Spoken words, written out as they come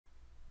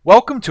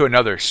Welcome to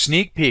another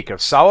sneak peek of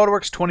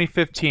SOLIDWORKS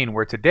 2015,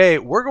 where today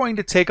we're going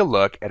to take a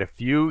look at a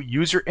few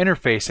user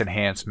interface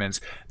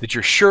enhancements that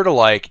you're sure to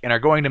like and are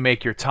going to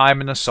make your time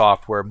in the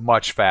software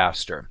much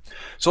faster.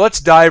 So let's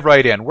dive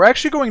right in. We're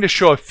actually going to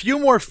show a few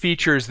more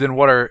features than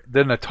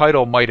the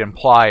title might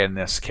imply in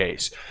this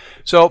case.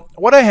 So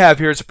what I have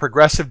here is a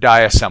progressive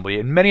die assembly,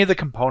 and many of the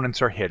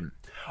components are hidden.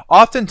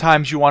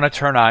 Oftentimes you want to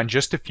turn on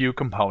just a few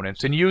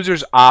components, and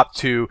users opt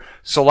to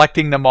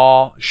selecting them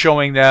all,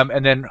 showing them,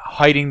 and then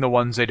hiding the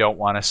ones they don't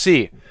want to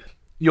see.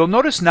 You'll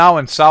notice now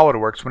in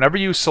SOLIDWORKS, whenever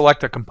you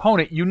select a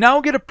component, you now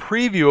get a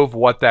preview of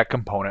what that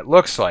component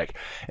looks like.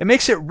 It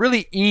makes it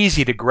really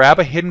easy to grab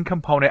a hidden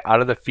component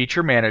out of the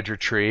feature manager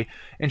tree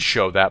and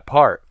show that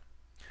part.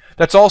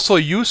 That's also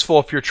useful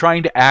if you're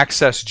trying to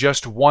access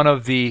just one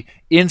of the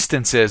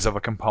instances of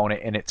a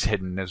component and it's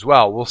hidden as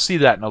well. We'll see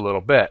that in a little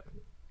bit.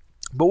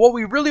 But what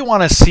we really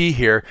want to see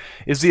here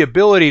is the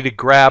ability to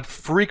grab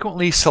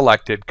frequently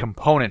selected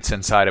components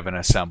inside of an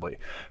assembly.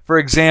 For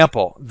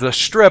example, the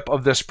strip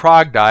of this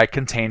prog die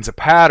contains a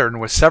pattern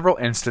with several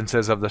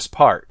instances of this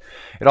part.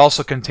 It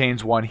also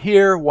contains one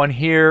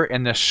here,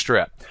 and this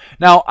strip.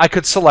 Now, I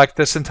could select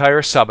this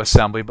entire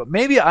subassembly, but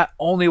maybe I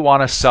only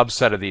want a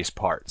subset of these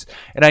parts,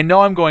 and I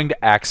know I'm going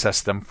to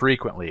access them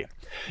frequently.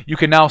 You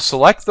can now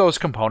select those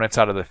components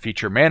out of the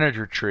feature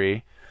manager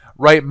tree,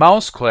 right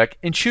mouse click,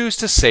 and choose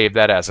to save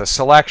that as a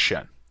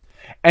selection.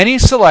 Any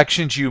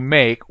selections you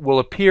make will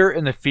appear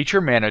in the feature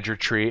manager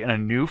tree in a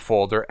new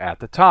folder at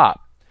the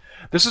top.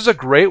 This is a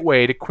great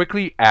way to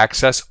quickly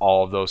access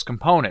all of those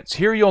components.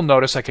 Here you'll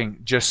notice I can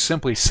just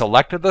simply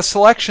select the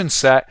selection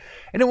set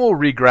and it will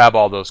re-grab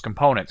all those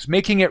components,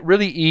 making it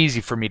really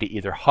easy for me to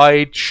either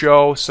hide,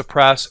 show,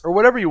 suppress, or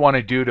whatever you want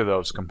to do to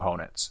those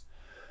components.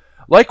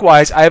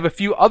 Likewise, I have a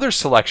few other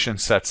selection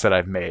sets that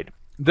I've made.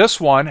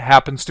 This one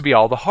happens to be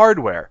all the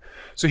hardware.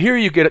 So here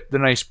you get the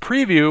nice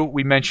preview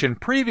we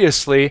mentioned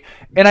previously,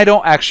 and I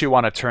don't actually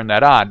want to turn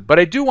that on, but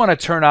I do want to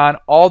turn on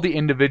all the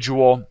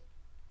individual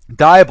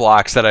die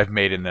blocks that I've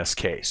made in this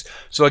case.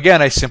 So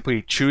again, I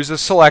simply choose a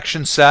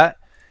selection set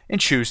and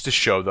choose to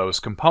show those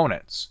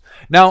components.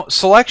 Now,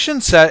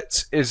 selection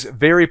sets is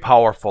very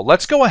powerful.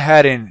 Let's go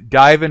ahead and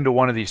dive into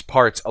one of these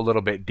parts a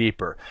little bit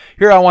deeper.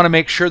 Here I want to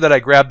make sure that I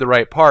grab the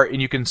right part,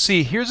 and you can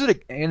see here's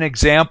an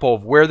example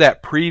of where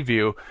that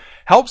preview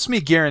helps me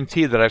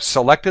guarantee that I've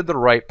selected the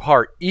right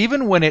part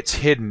even when it's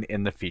hidden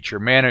in the feature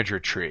manager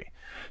tree.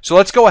 So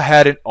let's go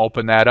ahead and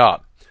open that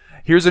up.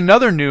 Here's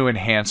another new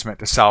enhancement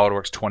to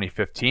SOLIDWORKS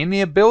 2015,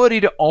 the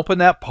ability to open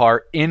that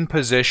part in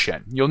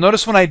position. You'll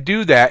notice when I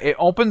do that, it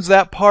opens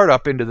that part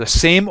up into the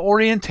same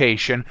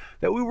orientation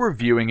that we were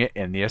viewing it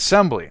in the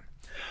assembly.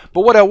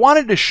 But what I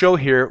wanted to show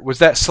here was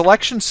that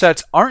selection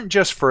sets aren't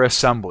just for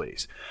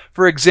assemblies.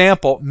 For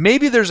example,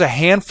 maybe there's a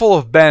handful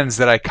of bends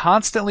that I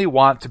constantly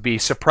want to be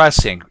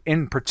suppressing,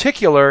 in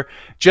particular,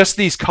 just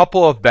these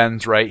couple of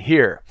bends right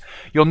here.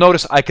 You'll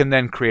notice I can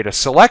then create a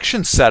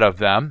selection set of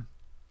them,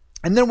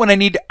 and then when I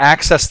need to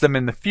access them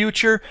in the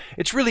future,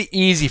 it's really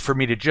easy for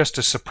me to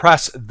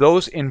suppress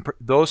those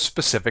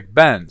specific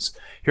bends.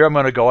 Here I'm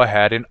going to go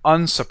ahead and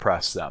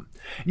unsuppress them.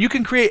 You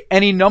can create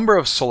any number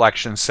of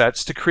selection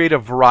sets to create a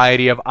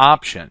variety of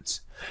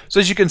options.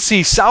 So as you can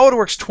see,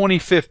 SOLIDWORKS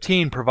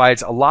 2015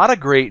 provides a lot of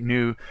great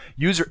new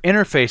user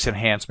interface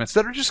enhancements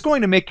that are just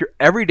going to make your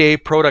everyday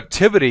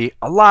productivity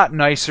a lot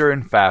nicer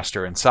and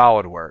faster in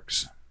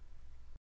SOLIDWORKS.